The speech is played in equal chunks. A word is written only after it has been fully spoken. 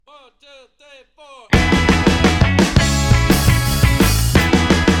two, three, four.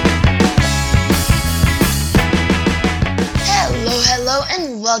 Hello,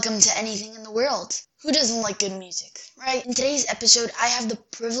 and welcome to Anything in the World. Who doesn't like good music, right? In today's episode, I have the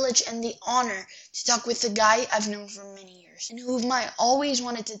privilege and the honor to talk with a guy I've known for many years, and whom I always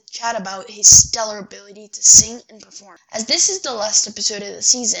wanted to chat about his stellar ability to sing and perform. As this is the last episode of the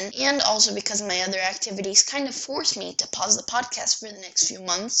season, and also because my other activities kind of forced me to pause the podcast for the next few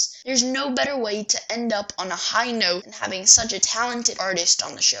months, there's no better way to end up on a high note than having such a talented artist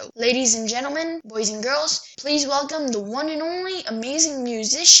on the show. Ladies and gentlemen, boys and girls, please welcome the one and only amazing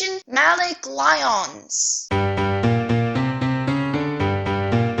musician, Malik Lyons.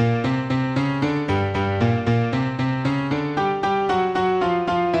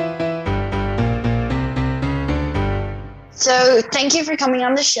 So, thank you for coming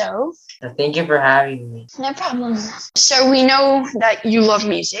on the show. Thank you for having me. No problem. So, we know that you love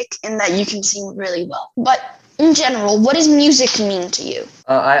music and that you can sing really well. But in general, what does music mean to you?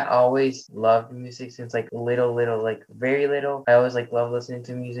 I always loved music since like little, like very little. I always like love listening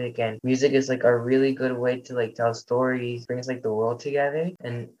to music, and music is like a really good way to like tell stories, brings like the world together,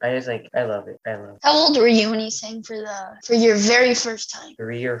 and I love it. I love it. How old were you when you sang for your very first time?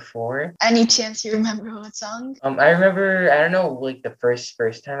 3 or 4. Any chance you remember what song? I remember, I don't know, like the first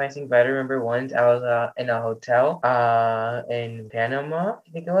time I sang, but I remember once I was in a hotel in Panama,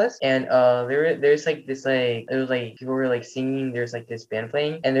 I think it was, and there's like this like it was like people were like singing. There's like this band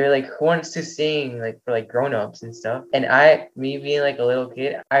playing, and they're like, who wants to sing like for like grown-ups and stuff. And me being like a little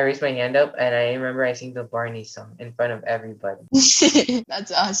kid, I raised my hand up, and I remember I sang the Barney song in front of everybody.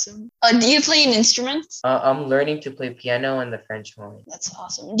 That's awesome. Do you play an instrument? I'm learning to play piano and the French horn. That's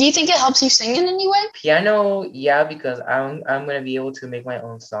awesome. Do you think it helps you sing in any way? Piano, yeah, because I'm gonna be able to make my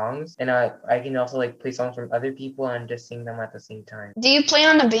own songs, and I can also like play songs from other people and just sing them at the same time. Do you play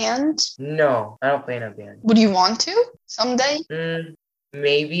on a band? No, I don't play in a band. Would you want to someday?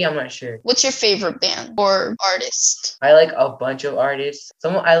 Maybe, I'm not sure. What's your favorite band or artist? I like a bunch of artists.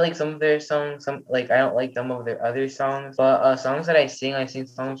 I like some of their songs. Some like I don't like some of their other songs. But songs that I sing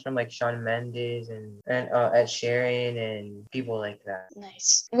songs from like Shawn Mendes and Ed Sheeran and people like that.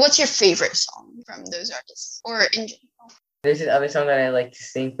 Nice. What's your favorite song from those artists or in general? There's this other song that I like to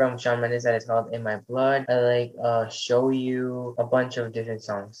sing from Shawn Mendes that is called In My Blood. I like Show You, a bunch of different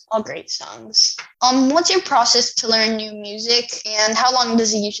songs. All great songs. What's your process to learn new music, and how long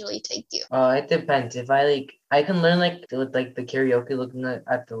does it usually take you? It depends. If I can learn like with like the karaoke, looking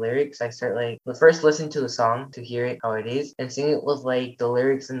at the lyrics. I start like first listen to the song to hear it how it is, and sing it with like the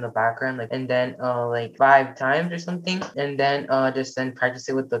lyrics in the background, like, and then like 5 times or something, and then just then practice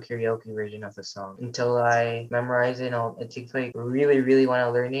it with the karaoke version of the song until I memorize it. It takes like really want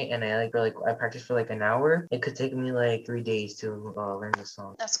to learn it, and I practice for like an hour. It could take me like 3 days to learn the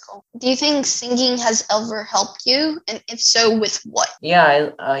song. That's cool. Do you think singing has ever helped you, and if so, with what?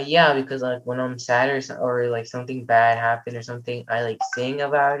 Yeah, yeah, because like when I'm sad or like something bad happened or something, I like sing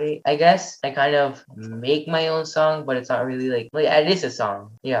about it. I guess I kind of make my own song, but it's not really like it is a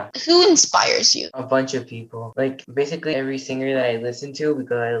song. Yeah. Who inspires you? A bunch of people. Like basically every singer that I listen to,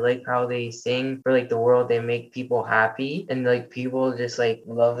 because I like how they sing for like the world. They make people happy, and like people just like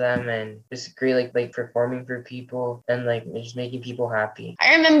love them, and just great like performing for people, and like just making people happy.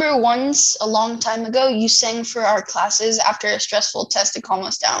 I remember once a long time ago you sang for our classes after a stressful test to calm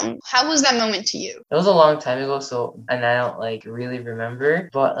us down. How was that moment to you? It was a long time ago, and I don't like really remember,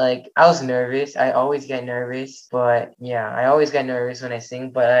 but like I was nervous. I always get nervous, but yeah, I always get nervous when I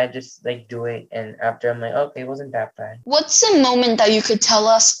sing, but I just like do it, and after I'm like, okay, it wasn't that bad. What's a moment that you could tell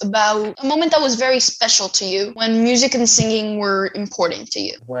us about, a moment that was very special to you when music and singing were important to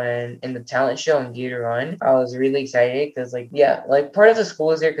you? When in the talent show in Gator Run, I was really excited because like part of the school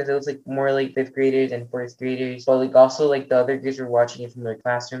was there because it was like more like 5th graders and 4th graders, but like also like the other kids were watching it from their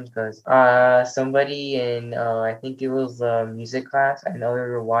classrooms because somebody in I think it was the music class. I know they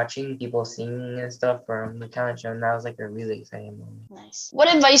were watching people singing and stuff from the talent show, and that was like a really exciting moment. Nice.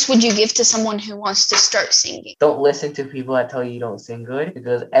 What advice would you give to someone who wants to start singing? Don't listen to people that tell you don't sing good,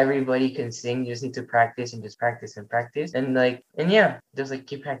 because everybody can sing. You just need to practice and just practice and practice, and yeah, just like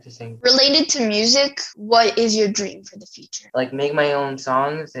keep practicing. Related to music, what is your dream for the future? Like make my own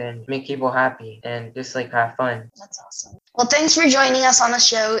songs and make people happy and just like have fun. That's awesome. Well, thanks for joining us on the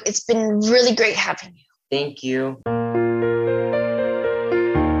show. It's been really great having you. Thank you.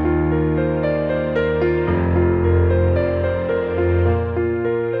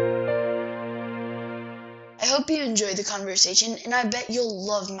 I hope you enjoyed the conversation, and I bet you'll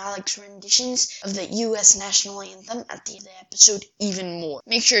love Malik's renditions of the US National Anthem at the end of the episode even more.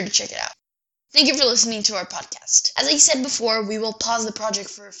 Make sure to check it out. Thank you for listening to our podcast. As I said before, we will pause the project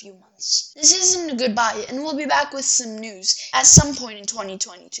for a few months. This isn't a goodbye, and we'll be back with some news at some point in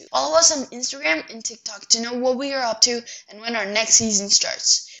 2022. Follow us on Instagram and TikTok to know what we are up to and when our next season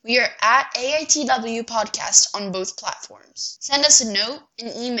starts. We are at AITW Podcast on both platforms. Send us a note,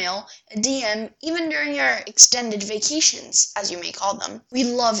 an email, a DM, even during your extended vacations, as you may call them. We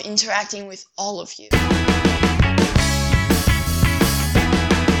love interacting with all of you.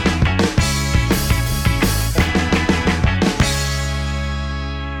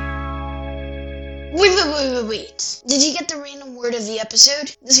 Wait. Did you get the random word of the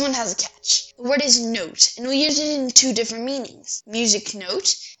episode? This one has a catch. The word is note, and we use it in two different meanings. Music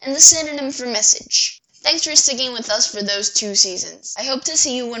note, and the synonym for message. Thanks for sticking with us for those 2 seasons. I hope to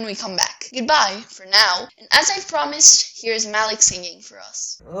see you when we come back. Goodbye, for now, and as I've promised, here's Malik singing for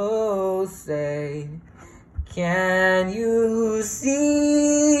us. Oh, say, can you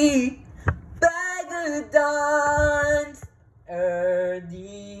see by the dawn's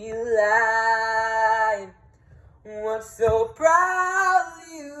early light what so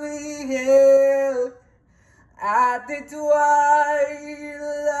proudly we hailed at the twilight's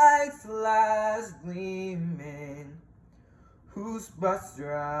last gleaming, whose broad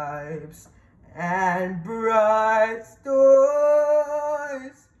stripes and bright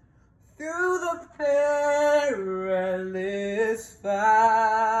stars through the perilous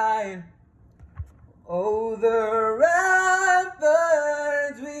fight. Oh, the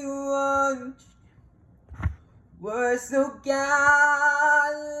ramparts we watched were so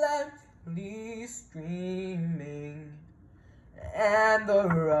gallantly streaming, and the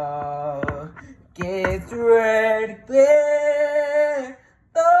rocket's red glare,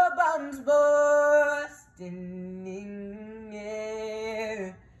 the bombs bursting in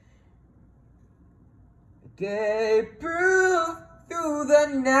air, gave proof through the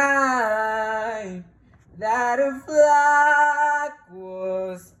night that a flag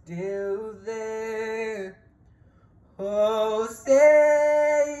was still there. Oh,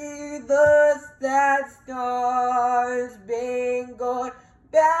 say the sad star-spangled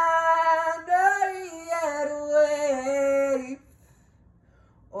banner yet wave.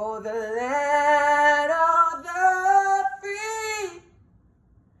 Oh, the land of the free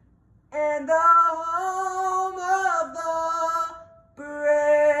and the